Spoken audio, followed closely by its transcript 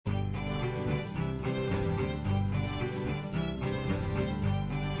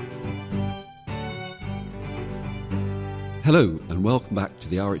Hello and welcome back to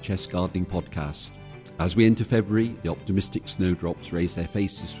the RHS Gardening Podcast. As we enter February, the optimistic snowdrops raise their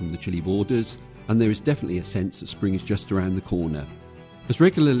faces from the chilly borders, and there is definitely a sense that spring is just around the corner. As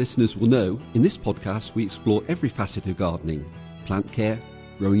regular listeners will know, in this podcast we explore every facet of gardening: plant care,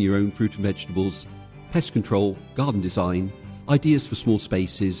 growing your own fruit and vegetables, pest control, garden design, ideas for small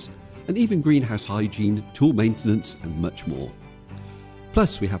spaces, and even greenhouse hygiene, tool maintenance and much more.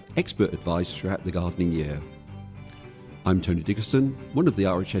 Plus we have expert advice throughout the gardening year. I'm Tony Dickerson, one of the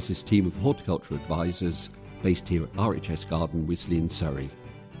RHS's team of horticultural advisors based here at RHS Garden Wisley in Surrey.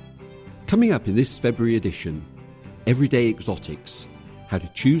 Coming up in this February edition, Everyday Exotics, how to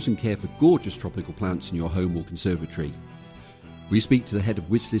choose and care for gorgeous tropical plants in your home or conservatory. We speak to the head of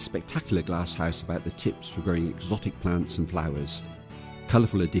Wisley's spectacular Glasshouse about the tips for growing exotic plants and flowers,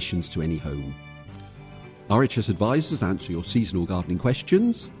 colourful additions to any home. RHS advisors answer your seasonal gardening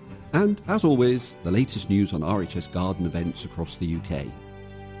questions, and, as always, the latest news on RHS garden events across the UK.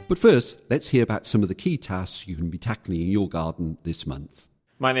 But first, let's hear about some of the key tasks you can be tackling in your garden this month.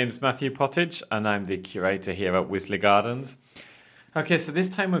 My name's Matthew Pottage, and I'm the curator here at Wisley Gardens. Okay, so this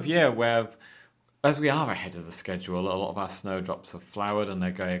time of year, where as we are ahead of the schedule, a lot of our snowdrops have flowered and they're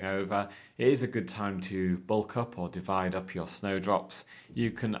going over. It is a good time to bulk up or divide up your snowdrops.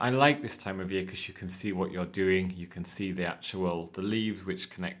 I like this time of year because you can see what you're doing. You can see the leaves which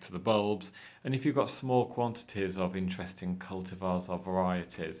connect to the bulbs. And if you've got small quantities of interesting cultivars or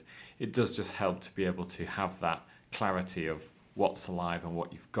varieties, it does just help to be able to have that clarity of what's alive and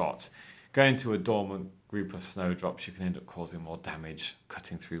what you've got. Going to a dormant group of snowdrops, you can end up causing more damage,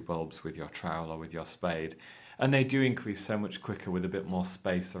 cutting through bulbs with your trowel or with your spade. And they do increase so much quicker with a bit more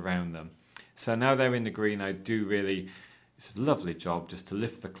space around them. So now they're in the green, it's a lovely job just to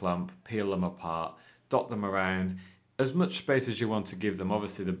lift the clump, peel them apart, dot them around. As much space as you want to give them.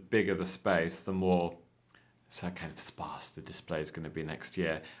 Obviously, the bigger the space, the more kind of sparse the display is going to be next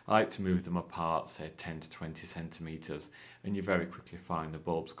year. I like to move them apart, say 10 to 20 centimetres, and you very quickly find the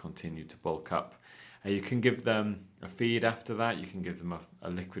bulbs continue to bulk up. You can give them a feed after that. You can give them a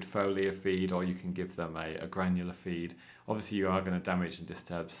liquid foliar feed, or you can give them a granular feed. Obviously, you are going to damage and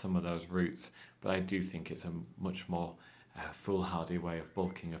disturb some of those roots, but I do think it's a much more foolhardy way of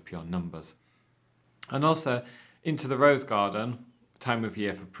bulking up your numbers. And also, into the rose garden, time of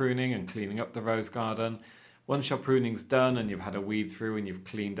year for pruning and cleaning up the rose garden. Once your pruning's done and you've had a weed through and you've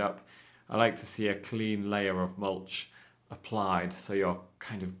cleaned up, I like to see a clean layer of mulch applied, so you're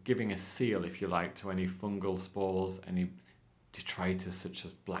kind of giving a seal, if you like, to any fungal spores, any detritus such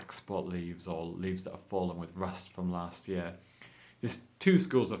as black spot leaves or leaves that have fallen with rust from last year. There's two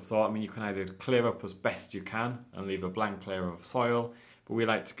schools of thought. You can either clear up as best you can and leave a blank layer of soil, but we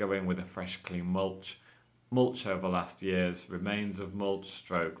like to go in with a fresh, clean mulch over last year's remains of mulch,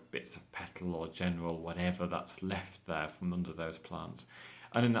 stroke, bits of petal or general, whatever that's left there from under those plants.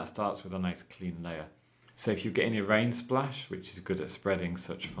 And then that starts with a nice clean layer. So if you get any rain splash, which is good at spreading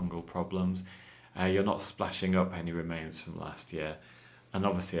such fungal problems, you're not splashing up any remains from last year. And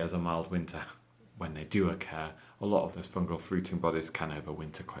obviously, as a mild winter, when they do occur, a lot of those fungal fruiting bodies can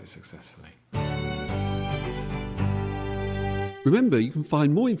overwinter quite successfully. Remember, you can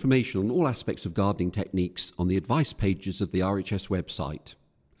find more information on all aspects of gardening techniques on the advice pages of the RHS website.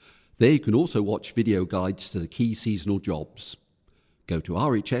 There you can also watch video guides to the key seasonal jobs. Go to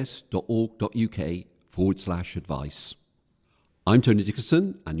rhs.org.uk/advice. I'm Tony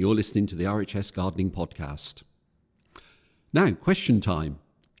Dickerson, and you're listening to the RHS Gardening Podcast. Now, question time.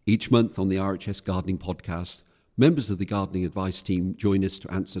 Each month on the RHS Gardening Podcast, members of the gardening advice team join us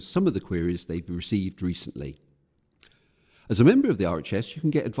to answer some of the queries they've received recently. As a member of the RHS, you can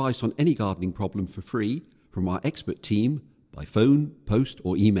get advice on any gardening problem for free from our expert team by phone, post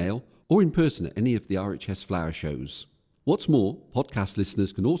or email, or in person at any of the RHS flower shows. What's more, podcast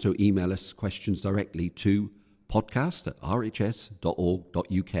listeners can also email us questions directly to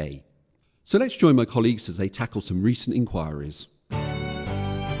podcast@rhs.org.uk. So let's join my colleagues as they tackle some recent inquiries.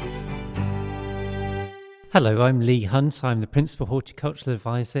 Hello, I'm Lee Hunt. I'm the Principal Horticultural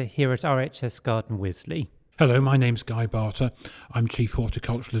Advisor here at RHS Garden Wisley. Hello, my name's Guy Barter. I'm Chief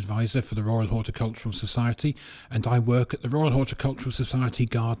Horticultural Advisor for the Royal Horticultural Society, and I work at the Royal Horticultural Society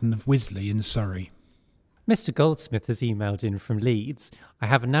Garden of Wisley in Surrey. Mr. Goldsmith has emailed in from Leeds. I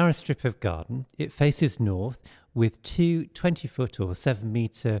have a narrow strip of garden. It faces north with two 20-foot or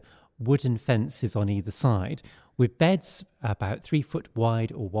 7-metre wooden fences on either side, with beds about 3 foot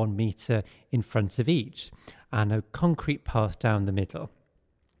wide or 1 metre in front of each, and a concrete path down the middle.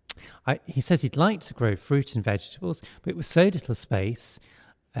 He says he'd like to grow fruit and vegetables, but with so little space,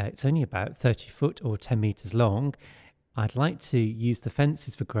 it's only about 30 foot or 10 metres long. I'd like to use the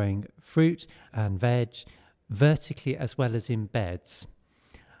fences for growing fruit and veg, vertically as well as in beds.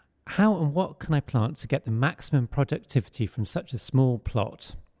 How and what can I plant to get the maximum productivity from such a small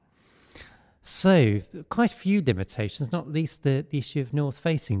plot? So, quite a few limitations, not least the issue of north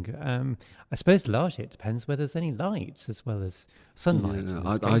facing. I suppose largely it depends whether there's any light as well as sunlight.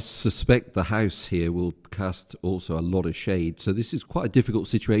 Yeah, I suspect the house here will cast also a lot of shade. So this is quite a difficult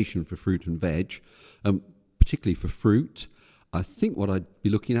situation for fruit and veg, particularly for fruit. I think what I'd be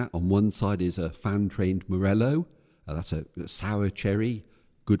looking at on one side is a fan-trained morello. That's a sour cherry,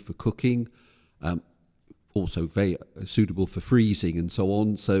 good for cooking, also very suitable for freezing and so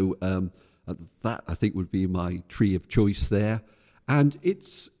on. So that, I think, would be my tree of choice there. And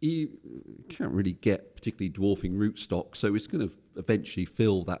you can't really get particularly dwarfing rootstock, so it's going to eventually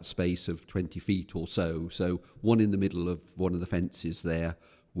fill that space of 20 feet or so. So one in the middle of one of the fences there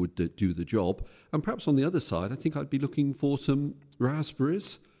would do the job. And perhaps on the other side, I think I'd be looking for some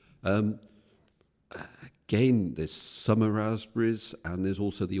raspberries. Again, there's summer raspberries and there's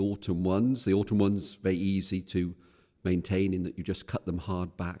also the autumn ones. The autumn ones, very easy to maintain in that you just cut them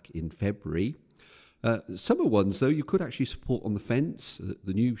hard back in February. Summer ones, though, you could actually support on the fence.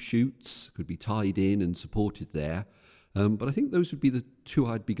 The new shoots could be tied in and supported there. But I think those would be the two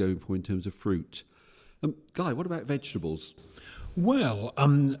I'd be going for in terms of fruit. Guy, what about vegetables? Well,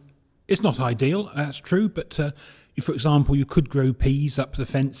 it's not ideal, that's true, but for example, you could grow peas up the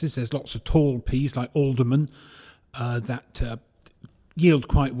fences. There's lots of tall peas like alderman that yield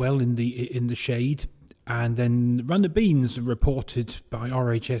quite well in the shade. And then runner beans are reported by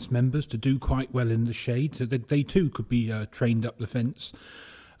RHS members to do quite well in the shade, so they too could be trained up the fence.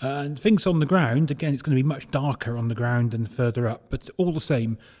 And things on the ground, again, it's going to be much darker on the ground than further up, but all the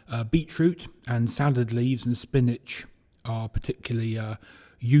same, beetroot and salad leaves and spinach are particularly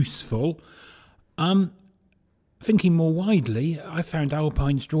useful. Thinking more widely, I found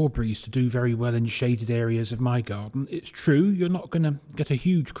alpine strawberries to do very well in shaded areas of my garden. It's true, you're not going to get a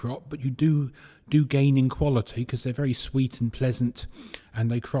huge crop, but you do gain in quality because they're very sweet and pleasant and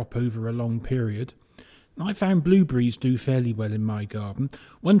they crop over a long period. I found blueberries do fairly well in my garden.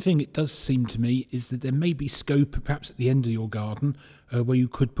 One thing it does seem to me is that there may be scope perhaps at the end of your garden where you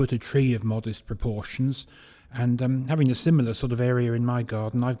could put a tree of modest proportions. And having a similar sort of area in my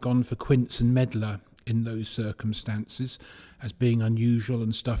garden, I've gone for quince and medlar in those circumstances as being unusual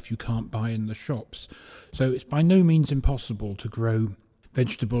and stuff you can't buy in the shops. So it's by no means impossible to grow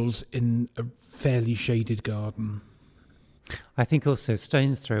vegetables in a fairly shaded garden. I think also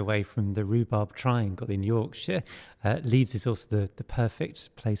stone's throw away from the rhubarb triangle in Yorkshire. Leeds is also the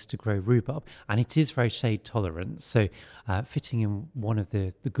perfect place to grow rhubarb, and it is very shade tolerant, so fitting in one of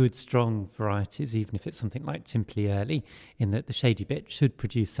the good strong varieties, even if it's something like Timperley Early, in that the shady bit should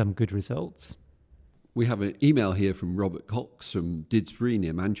produce some good results. We have an email here from Robert Cox from Didsbury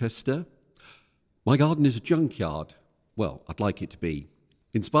near Manchester. My garden is a junkyard. Well, I'd like it to be.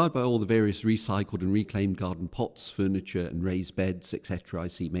 Inspired by all the various recycled and reclaimed garden pots, furniture and raised beds, etc. I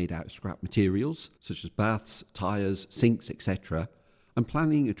see made out of scrap materials, such as baths, tyres, sinks, etc. I'm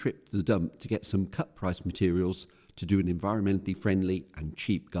planning a trip to the dump to get some cut-price materials to do an environmentally friendly and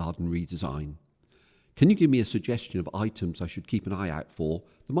cheap garden redesign. Can you give me a suggestion of items I should keep an eye out for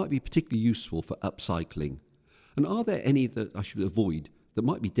that might be particularly useful for upcycling? And are there any that I should avoid that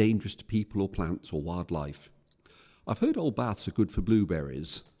might be dangerous to people or plants or wildlife? I've heard old baths are good for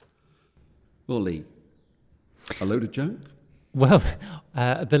blueberries. Well, Lee, a load of junk? Well,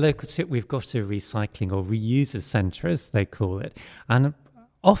 the local tip, we've got a recycling or reuser centre, as they call it. And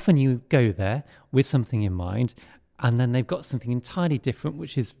often you go there with something in mind, and then they've got something entirely different,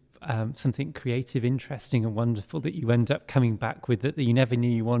 which is something creative, interesting and wonderful that you end up coming back with that you never knew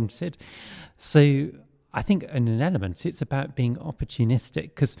you wanted. So I think in an element, it's about being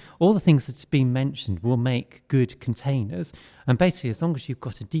opportunistic, because all the things that have been mentioned will make good containers. And basically, as long as you've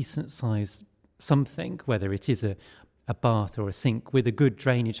got a decent size something, whether it is a bath or a sink with a good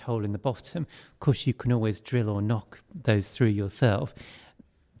drainage hole in the bottom, of course, you can always drill or knock those through yourself.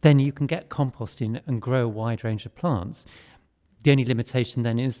 Then you can get compost in and grow a wide range of plants. The only limitation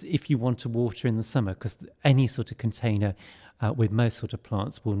then is if you want to water in the summer, because any sort of container with most sort of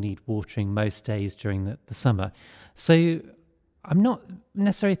plants will need watering most days during the summer. So I'm not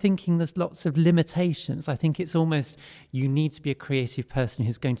necessarily thinking there's lots of limitations. I think it's almost you need to be a creative person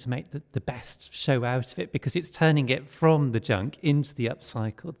who's going to make the best show out of it, because it's turning it from the junk into the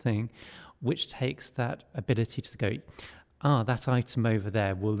upcycled thing, which takes that ability to go, that item over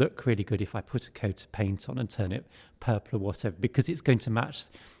there will look really good if I put a coat of paint on and turn it purple or whatever, because it's going to match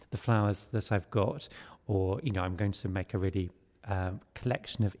the flowers that I've got. Or, I'm going to make a really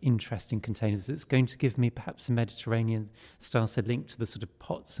collection of interesting containers that's going to give me perhaps a Mediterranean style, so linked to the sort of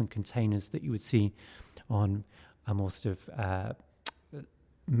pots and containers that you would see on a more sort of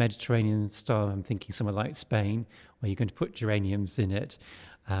Mediterranean style. I'm thinking somewhere like Spain, where you're going to put geraniums in it,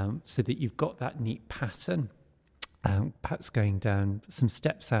 so that you've got that neat pattern, perhaps going down some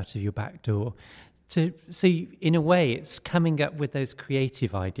steps out of your back door. So in a way, it's coming up with those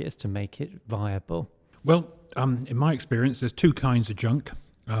creative ideas to make it viable. Well, in my experience, there's two kinds of junk.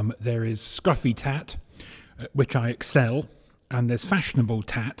 There is scruffy tat, which I excel, and there's fashionable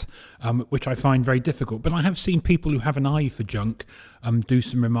tat, which I find very difficult. But I have seen people who have an eye for junk do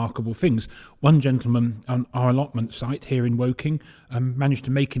some remarkable things. One gentleman on our allotment site here in Woking managed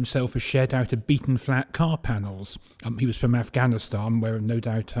to make himself a shed out of beaten flat car panels. He was from Afghanistan, where no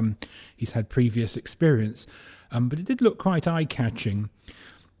doubt he's had previous experience. But it did look quite eye-catching.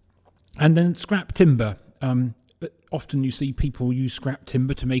 And then scrap timber. Often you see people use scrap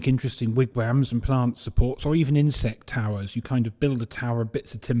timber to make interesting wigwams and plant supports, or even insect towers. You kind of build a tower of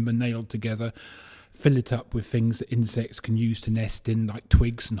bits of timber nailed together, fill it up with things that insects can use to nest in, like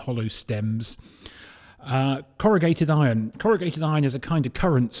twigs and hollow stems. Corrugated iron. Corrugated iron is a kind of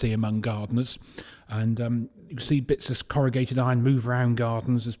currency among gardeners, and you see bits of corrugated iron move around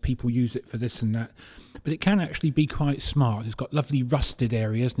gardens as people use it for this and that. But it can actually be quite smart. It's got lovely rusted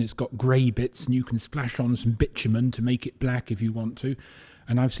areas and it's got grey bits, and you can splash on some bitumen to make it black if you want to.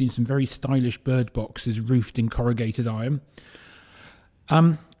 And I've seen some very stylish bird boxes roofed in corrugated iron.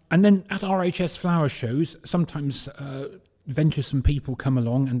 And then at RHS flower shows, sometimes venturesome people come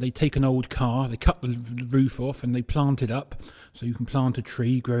along and they take an old car, they cut the roof off and they plant it up. So you can plant a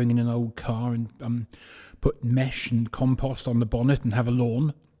tree growing in an old car and put mesh and compost on the bonnet and have a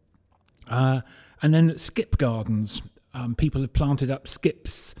lawn. And then skip gardens. People have planted up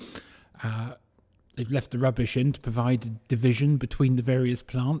skips. They've left the rubbish in to provide a division between the various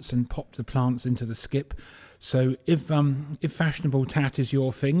plants and popped the plants into the skip. So if fashionable tat is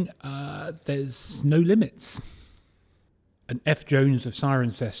your thing, there's no limits. And F. Jones of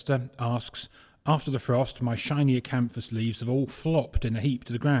Cirencester asks, after the frost, my shiny acanthus leaves have all flopped in a heap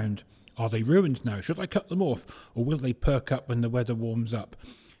to the ground. Are they ruined now? Should I cut them off? Or will they perk up when the weather warms up?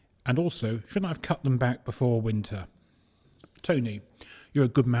 And also, shouldn't I have cut them back before winter? Tony, you're a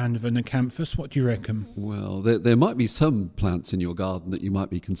good man of an acanthus. What do you reckon? Well, there might be some plants in your garden that you might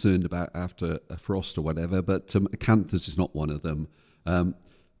be concerned about after a frost or whatever, but acanthus is not one of them.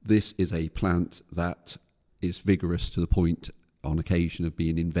 This is a plant that is vigorous to the point on occasion of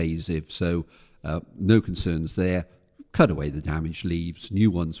being invasive, so no concerns there. Cut away the damaged leaves, new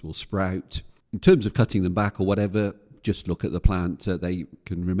ones will sprout. In terms of cutting them back or whatever, just look at the plant. They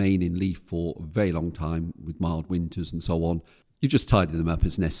can remain in leaf for a very long time with mild winters and so on. You just tidy them up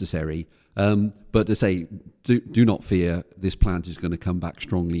as necessary. But to say, do not fear, this plant is going to come back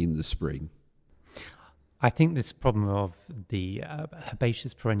strongly in the spring. I think this problem of the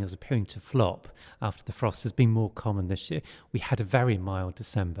herbaceous perennials appearing to flop after the frost has been more common this year. We had a very mild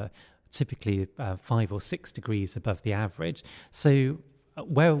December, typically 5 or 6 degrees above the average. So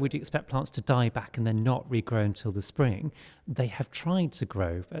where would you expect plants to die back and then not regrow until the spring? They have tried to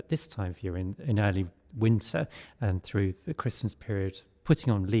grow at this time of year in early winter and through the Christmas period,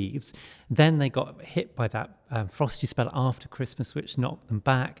 putting on leaves. Then they got hit by that frosty spell after Christmas, which knocked them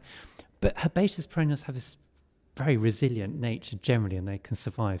back. But herbaceous perennials have this very resilient nature generally, and they can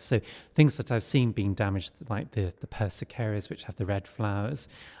survive. So things that I've seen being damaged, like the persicarias, which have the red flowers,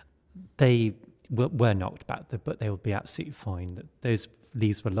 they were knocked back, but they will be absolutely fine. Those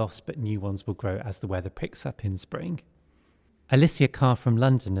leaves were lost, but new ones will grow as the weather picks up in spring. Alicia Carr from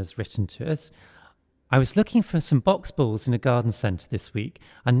London has written to us, I was looking for some box balls in a garden centre this week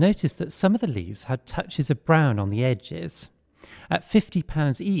and noticed that some of the leaves had touches of brown on the edges. At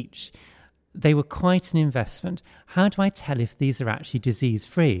 £50 each, they were quite an investment. How do I tell if these are actually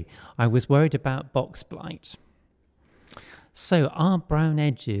disease-free? I was worried about box blight. So, are brown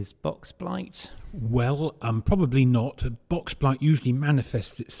edges box blight? Well, probably not. Box blight usually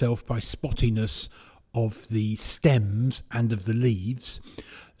manifests itself by spottiness of the stems and of the leaves.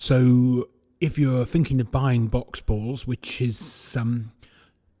 So, if you're thinking of buying box balls, which is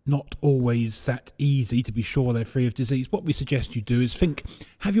not always that easy to be sure they're free of disease, what we suggest you do is think,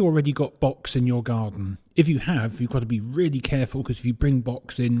 have you already got box in your garden? If you have, you've got to be really careful, because if you bring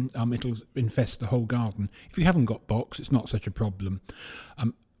box in, it'll infest the whole garden. If you haven't got box, it's not such a problem.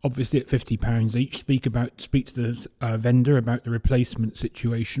 Obviously at £50 each, speak to the vendor about the replacement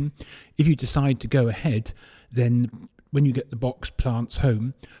situation. If you decide to go ahead, then when you get the box plants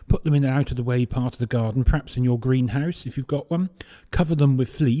home, put them in an out-of-the-way part of the garden, perhaps in your greenhouse if you've got one. Cover them with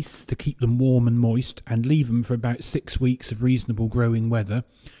fleece to keep them warm and moist, and leave them for about 6 weeks of reasonable growing weather.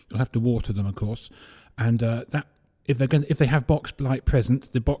 You'll have to water them, of course. And if they have box blight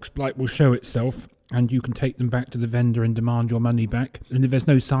present, the box blight will show itself and you can take them back to the vendor and demand your money back. And if there's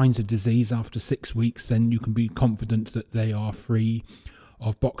no signs of disease after 6 weeks, then you can be confident that they are free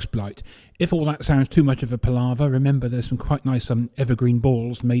of box blight. If all that sounds too much of a palaver, remember there's some quite nice evergreen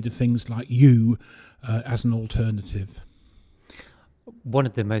balls made of things like yew as an alternative. One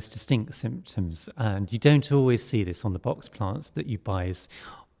of the most distinct symptoms, and you don't always see this on the box plants that you buy, is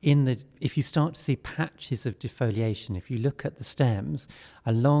if you start to see patches of defoliation. If you look at the stems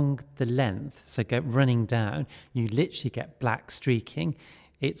along the length, so go running down, you literally get black streaking.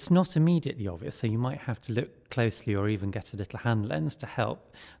 It's not immediately obvious, so you might have to look closely or even get a little hand lens to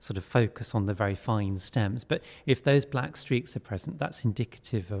help sort of focus on the very fine stems. But if those black streaks are present, that's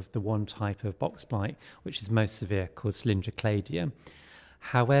indicative of the one type of box blight, which is most severe, called cylindrocladium.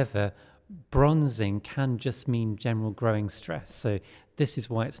 However, bronzing can just mean general growing stress. So this is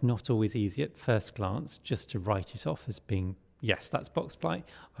why it's not always easy at first glance just to write it off as being, yes, that's box blight,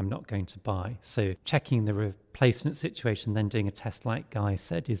 I'm not going to buy. So checking the replacement situation, then doing a test like Guy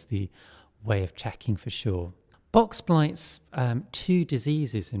said, is the way of checking for sure. Box blight's two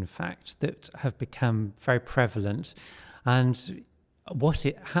diseases, in fact, that have become very prevalent. And what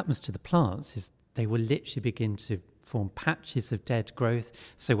it happens to the plants is they will literally begin to form patches of dead growth.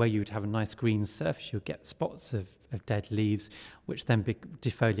 So where you would have a nice green surface, you'll get spots of dead leaves, which then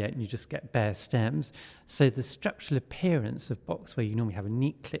defoliate and you just get bare stems. So the structural appearance of box, where you normally have a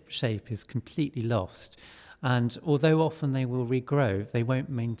neat clipped shape, is completely lost. And although often they will regrow, they won't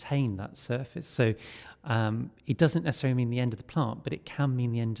maintain that surface. So it doesn't necessarily mean the end of the plant, but it can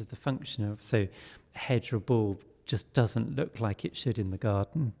mean the end of the function of, so a hedge or a bulb just doesn't look like it should in the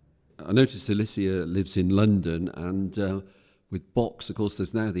garden. I noticed Alicia lives in London, and with box, of course,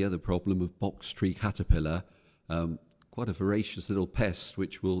 there's now the other problem of box tree caterpillar, quite a voracious little pest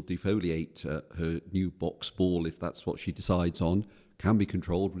which will defoliate her new box ball if that's what she decides on. Can be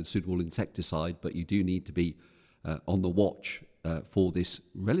controlled with a suitable insecticide, but you do need to be on the watch for this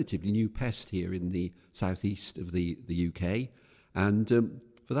relatively new pest here in the southeast of the UK. And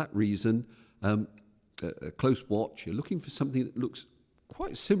for that reason, a close watch. You're looking for something that looks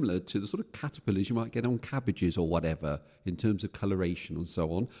quite similar to the sort of caterpillars you might get on cabbages or whatever in terms of coloration and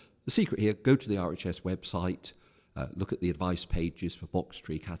so on. The secret here, go to the RHS website, look at the advice pages for box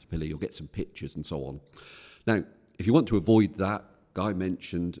tree caterpillar, you'll get some pictures and so on. Now, if you want to avoid that, Guy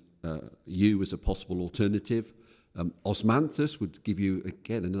mentioned yew as a possible alternative. Osmanthus would give you,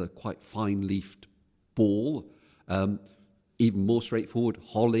 again, another quite fine-leafed ball. Even more straightforward,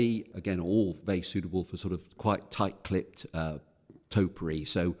 holly, again, all very suitable for sort of quite tight-clipped topiary.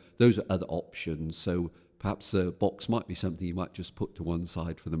 So those are other options. So perhaps a box might be something you might just put to one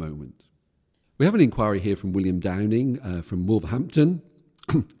side for the moment. We have an inquiry here from William Downing from Wolverhampton,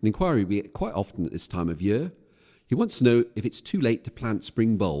 an inquiry we get quite often at this time of year. He wants to know if it's too late to plant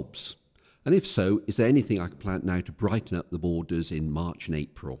spring bulbs, and if so, is there anything I can plant now to brighten up the borders in March and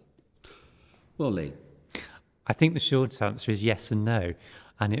April? Well, Lee? I think the short answer is yes and no,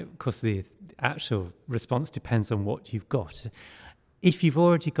 and of course the actual response depends on what you've got. If you've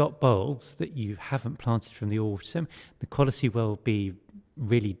already got bulbs that you haven't planted from the autumn, the quality will be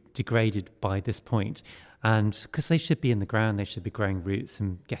really degraded by this point. And because they should be in the ground, they should be growing roots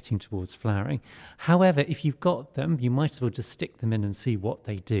and getting towards flowering. However, if you've got them, you might as well just stick them in and see what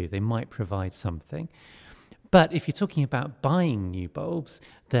they do. They might provide something. But if you're talking about buying new bulbs,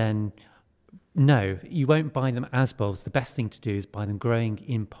 then no, you won't buy them as bulbs. The best thing to do is buy them growing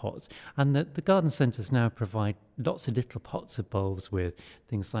in pots. And the garden centres now provide lots of little pots of bulbs with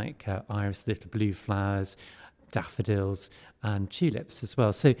things like iris, little blue flowers, daffodils and tulips as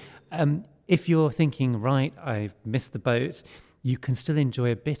well. So if you're thinking, right, I've missed the boat, you can still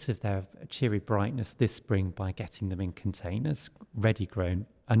enjoy a bit of their cheery brightness this spring by getting them in containers, ready grown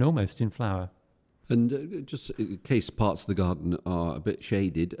and almost in flower. And just in case parts of the garden are a bit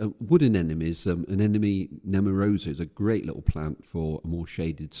shaded, wood anemones, anemone nemorosa is a great little plant for a more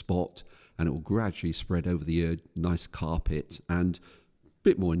shaded spot, and it will gradually spread over the year, nice carpet, and a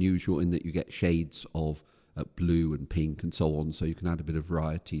bit more unusual in that you get shades of blue and pink and so on, so you can add a bit of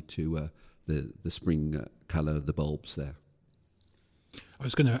variety to the spring colour of the bulbs there. I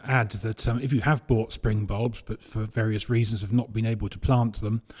was going to add that if you have bought spring bulbs, but for various reasons have not been able to plant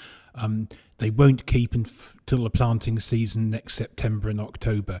them, they won't keep until the planting season next September and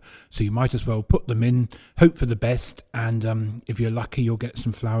October. So you might as well put them in, hope for the best, and if you're lucky, you'll get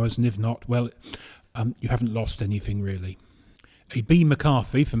some flowers, and if not, well, you haven't lost anything really. A B.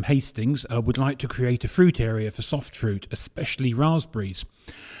 McCarthy from Hastings would like to create a fruit area for soft fruit, especially raspberries.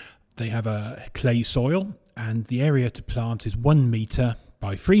 They have a clay soil, and the area to plant is 1 metre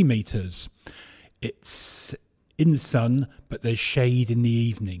by 3 metres. It's in the sun, but there's shade in the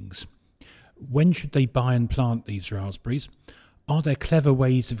evenings. When should they buy and plant these raspberries? Are there clever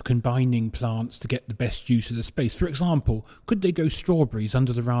ways of combining plants to get the best use of the space? For example, could they go strawberries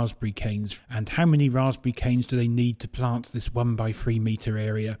under the raspberry canes? And how many raspberry canes do they need to plant this 1 by 3 metre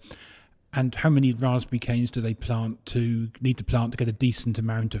area? And how many raspberry canes do they need to plant to get a decent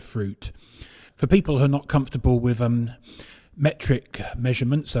amount of fruit? For people who are not comfortable with metric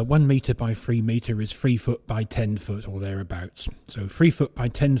measurements, 1 metre by 3 metre is 3 foot by 10 foot or thereabouts. So 3 foot by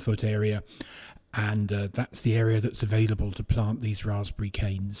 10 foot area, and that's the area that's available to plant these raspberry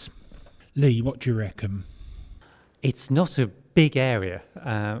canes. Lee, what do you reckon? It's not a big area.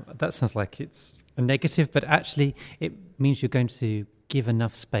 That sounds like it's a negative, but actually it means you're going to give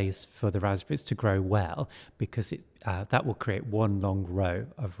enough space for the raspberries to grow well, because that will create one long row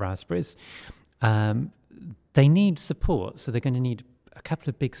of raspberries. They need support, so they're going to need a couple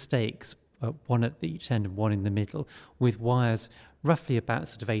of big stakes, one at each end and one in the middle, with wires roughly about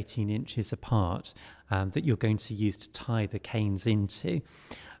sort of 18 inches apart, that you're going to use to tie the canes into.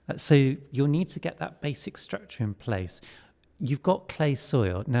 So you'll need to get that basic structure in place. You've got clay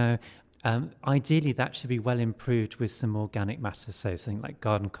soil. Now, ideally that should be well improved with some organic matter, so something like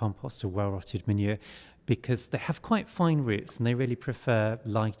garden compost or well-rotted manure, because they have quite fine roots and they really prefer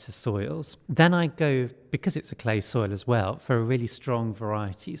lighter soils. Then I go, because it's a clay soil as well, for a really strong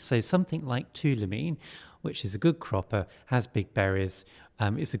variety. So something like tulamine, which is a good cropper, has big berries,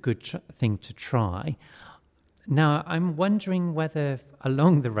 is a good thing to try. Now, I'm wondering whether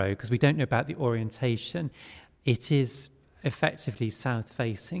along the road, because we don't know about the orientation, it is effectively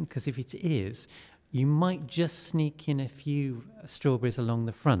south-facing, because if it is, you might just sneak in a few strawberries along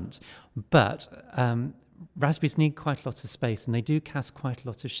the front. But raspberries need quite a lot of space, and they do cast quite a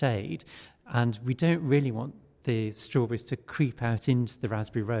lot of shade, and we don't really want the strawberries to creep out into the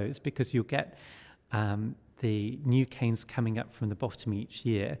raspberry rows, because you'll get the new canes coming up from the bottom each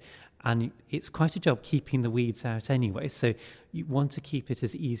year, and it's quite a job keeping the weeds out anyway, so you want to keep it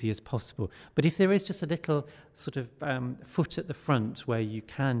as easy as possible. But if there is just a little sort of foot at the front where you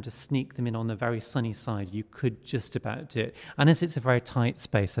can just sneak them in on the very sunny side, you could just about do it. And as it's a very tight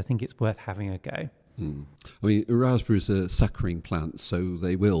space, I think it's worth having a go. I mean, raspberries are suckering plants, so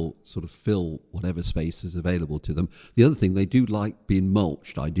they will sort of fill whatever space is available to them. The other thing, they do like being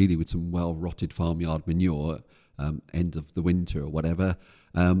mulched, ideally with some well-rotted farmyard manure, end of the winter or whatever.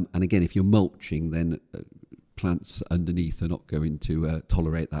 And again, if you're mulching, then plants underneath are not going to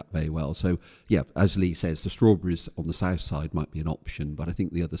tolerate that very well. So, yeah, as Lee says, the strawberries on the south side might be an option, but I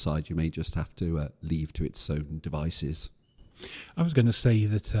think the other side you may just have to leave to its own devices. I was going to say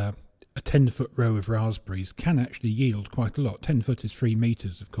that a 10-foot row of raspberries can actually yield quite a lot. 10 foot is 3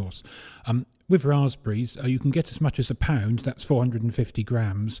 metres, of course. With raspberries, you can get as much as £1, that's 450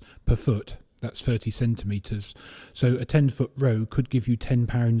 grams per foot. That's 30 centimetres. So a 10-foot row could give you 10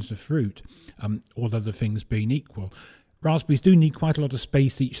 pounds of fruit, all other things being equal. Raspberries do need quite a lot of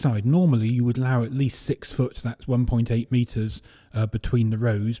space each side. Normally you would allow at least 6 foot, that's 1.8 metres between the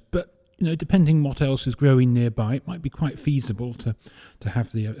rows. But, you know, depending what else is growing nearby, it might be quite feasible to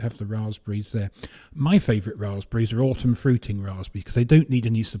have the raspberries there. My favourite raspberries are autumn fruiting raspberries, because they don't need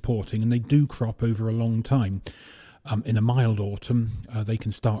any supporting and they do crop over a long time. In a mild autumn, they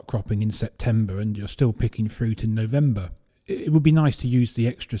can start cropping in September and you're still picking fruit in November. It would be nice to use the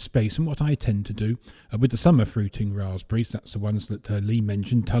extra space, and what I tend to do with the summer fruiting raspberries, that's the ones that Lee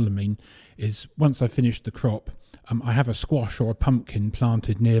mentioned, tulamine, is once I've finished the crop, I have a squash or a pumpkin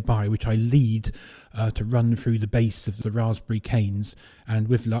planted nearby which I lead to run through the base of the raspberry canes, and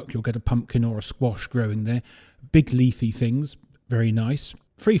with luck you'll get a pumpkin or a squash growing there. Big leafy things, very nice.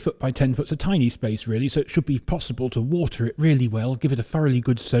 3 foot by 10 foot's a tiny space really, so it should be possible to water it really well, give it a thoroughly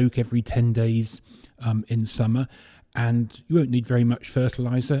good soak every 10 days in summer, and you won't need very much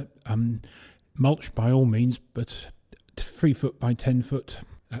fertiliser. Mulch by all means, but 3 foot by 10 foot,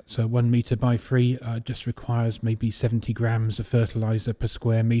 that's 1 metre by 3, just requires maybe 70 grams of fertiliser per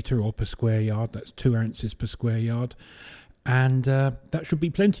square metre or per square yard, that's 2 ounces per square yard. And that should be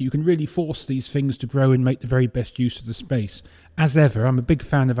plenty. You can really force these things to grow and make the very best use of the space. As ever, I'm a big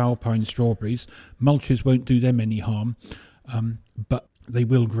fan of alpine strawberries. Mulches won't do them any harm, but they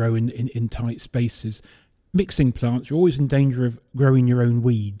will grow in tight spaces. Mixing plants, you're always in danger of growing your own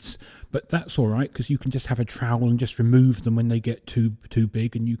weeds, but that's all right because you can just have a trowel and just remove them when they get too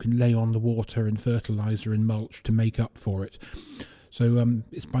big, and you can lay on the water and fertiliser and mulch to make up for it. So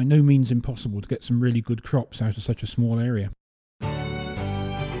it's by no means impossible to get some really good crops out of such a small area.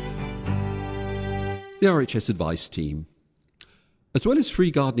 The RHS Advice Team. As well as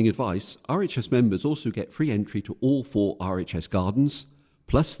free gardening advice, RHS members also get free entry to all 4 RHS Gardens,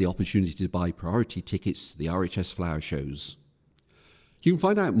 plus the opportunity to buy priority tickets to the RHS flower shows. You can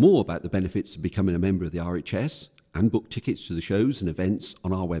find out more about the benefits of becoming a member of the RHS and book tickets to the shows and events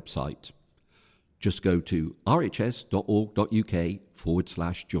on our website. Just go to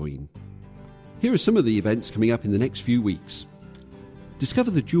rhs.org.uk/join. Here are some of the events coming up in the next few weeks. Discover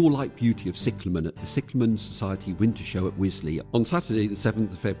the jewel-like beauty of cyclamen at the Cyclamen Society Winter Show at Wisley on Saturday the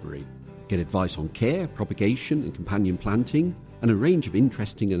 7th of February. Get advice on care, propagation and companion planting, and a range of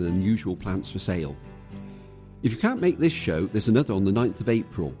interesting and unusual plants for sale. If you can't make this show, there's another on the 9th of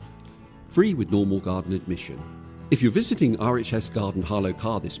April, free with normal garden admission. If you're visiting RHS Garden Harlow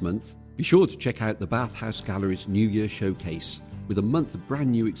Car this month, be sure to check out the Bath House Gallery's New Year showcase with a month of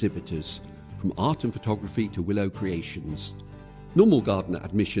brand new exhibitors, from art and photography to willow creations. Normal garden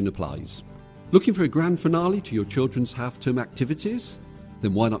admission applies. Looking for a grand finale to your children's half-term activities?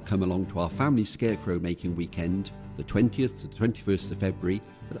 Then why not come along to our family scarecrow making weekend, the 20th to the 21st of February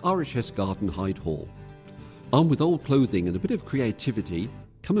at RHS Garden Hyde Hall. Armed with old clothing and a bit of creativity,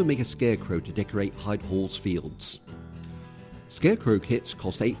 come and make a scarecrow to decorate Hyde Hall's fields. Scarecrow kits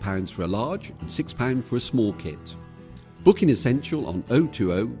cost £8 for a large and £6 for a small kit. Booking essential on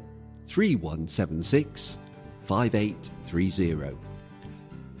 020 3176 5830.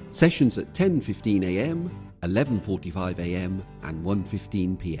 Sessions at 10:15am, 11:45am and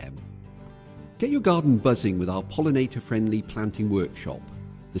 1:15pm. Get your garden buzzing with our pollinator-friendly planting workshop,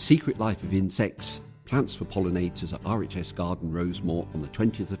 The Secret Life of Insects, Plants for Pollinators at RHS Garden Rosemore on the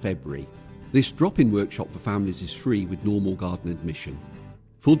 20th of February. This drop-in workshop for families is free with normal garden admission.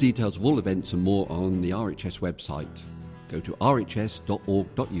 Full details of all events and more are on the RHS website. Go to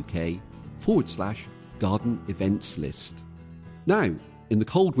rhs.org.uk/garden events list. Now, in the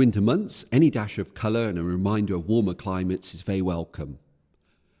cold winter months, any dash of colour and a reminder of warmer climates is very welcome.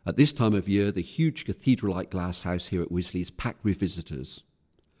 At this time of year, the huge cathedral-like glasshouse here at Wisley is packed with visitors.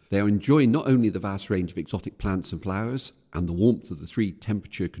 They are enjoying not only the vast range of exotic plants and flowers and the warmth of the 3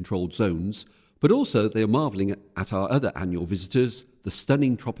 temperature-controlled zones, but also they are marvelling at our other annual visitors, the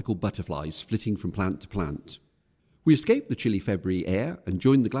stunning tropical butterflies flitting from plant to plant. We escaped the chilly February air and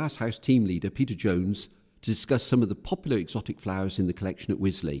joined the Glasshouse team leader, Peter Jones, to discuss some of the popular exotic flowers in the collection at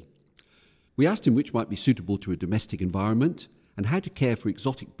Wisley. We asked him which might be suitable to a domestic environment and how to care for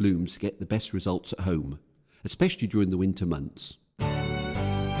exotic blooms to get the best results at home, especially during the winter months.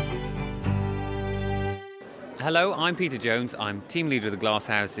 Hello, I'm Peter Jones. I'm team leader of the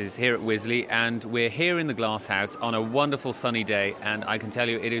Glasshouses here at Wisley, and we're here in the Glasshouse on a wonderful sunny day, and I can tell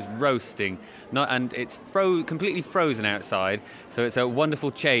you it is roasting. And it's completely frozen outside, so it's a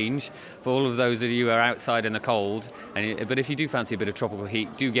wonderful change for all of those of you who are outside in the cold. But if you do fancy a bit of tropical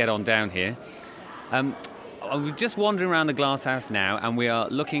heat, do get on down here. We're just wandering around the Glasshouse now, and we are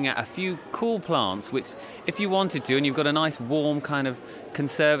looking at a few cool plants which, if you wanted to, and you've got a nice warm kind of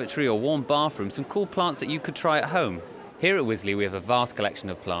conservatory or warm bathroom, some cool plants that you could try at home. Here at Wisley we have a vast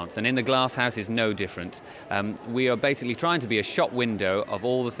collection of plants, and in the Glasshouse is no different. We are basically trying to be a shop window of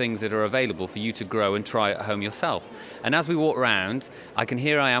all the things that are available for you to grow and try at home yourself. And as we walk around, I can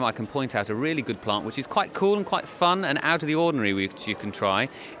point out a really good plant which is quite cool and quite fun and out of the ordinary which you can try.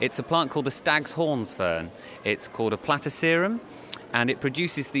 It's a plant called the Stag's Horns Fern. It's called a platycerum, and it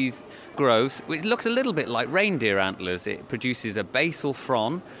produces these growths which looks a little bit like reindeer antlers. It produces a basal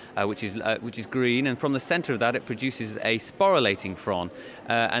frond, which is green, and from the centre of that it produces a sporulating frond,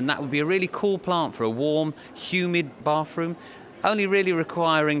 and that would be a really cool plant for a warm, humid bathroom, only really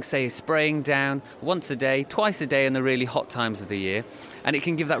requiring, say, spraying down once a day, twice a day in the really hot times of the year, and it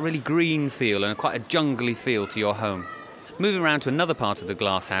can give that really green feel and quite a jungly feel to your home. Moving around to another part of the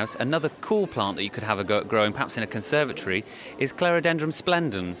Glasshouse, another cool plant that you could have a go at growing, perhaps in a conservatory, is Clerodendron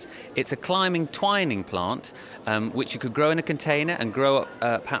splendens. It's a climbing, twining plant which you could grow in a container and grow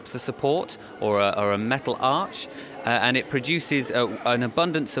up perhaps a support or a metal arch. And it produces an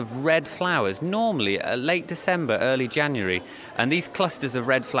abundance of red flowers, normally late December, early January. And these clusters of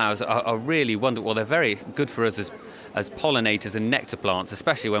red flowers are really wonderful. Well, they're very good for us as pollinators and nectar plants,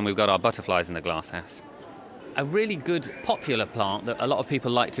 especially when we've got our butterflies in the Glasshouse. A really good popular plant that a lot of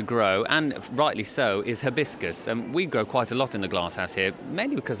people like to grow, and rightly so, is hibiscus. We grow quite a lot in the Glasshouse here,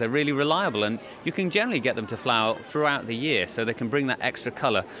 mainly because they're really reliable, and you can generally get them to flower throughout the year, so they can bring that extra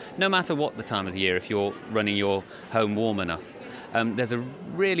colour, no matter what the time of the year, if you're running your home warm enough. There's a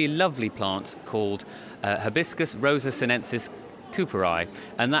really lovely plant called Hibiscus rosa sinensis cooperi,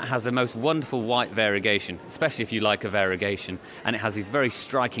 and that has the most wonderful white variegation, especially if you like a variegation, and it has these very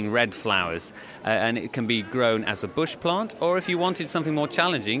striking red flowers, and it can be grown as a bush plant, or if you wanted something more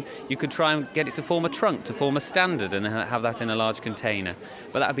challenging, you could try and get it to form a trunk, to form a standard, and have that in a large container.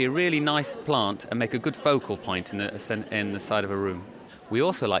 But that would be a really nice plant and make a good focal point in the side of a room. We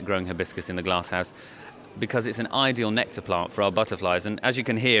also like growing hibiscus in the Glasshouse. because it's an ideal nectar plant for our butterflies. And as you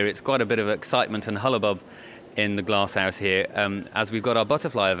can hear, it's quite a bit of excitement and hullabub in the Glasshouse here as we've got our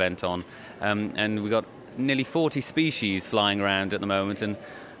butterfly event on. And we've got nearly 40 species flying around at the moment and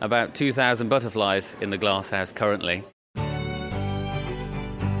about 2,000 butterflies in the Glasshouse currently.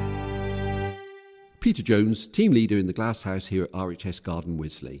 Peter Jones, team leader in the Glasshouse here at RHS Garden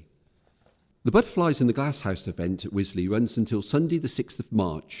Wisley. The Butterflies in the Glasshouse event at Wisley runs until Sunday the 6th of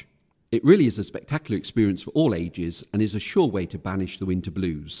March. It really is a spectacular experience for all ages and is a sure way to banish the winter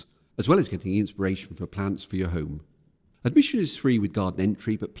blues, as well as getting inspiration for plants for your home. Admission is free with garden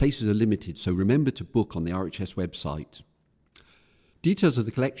entry, but places are limited, so remember to book on the RHS website. Details of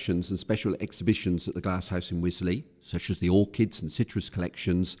the collections and special exhibitions at the Glasshouse in Wisley, such as the orchids and citrus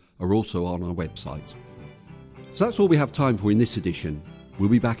collections, are also on our website. So that's all we have time for in this edition. We'll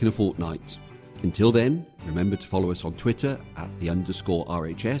be back in a fortnight. Until then, remember to follow us on Twitter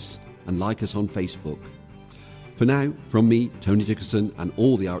 @_RHS and like us on Facebook. For now, from me, Tony Dickerson, and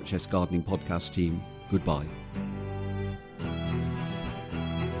all the RHS Gardening Podcast team, goodbye.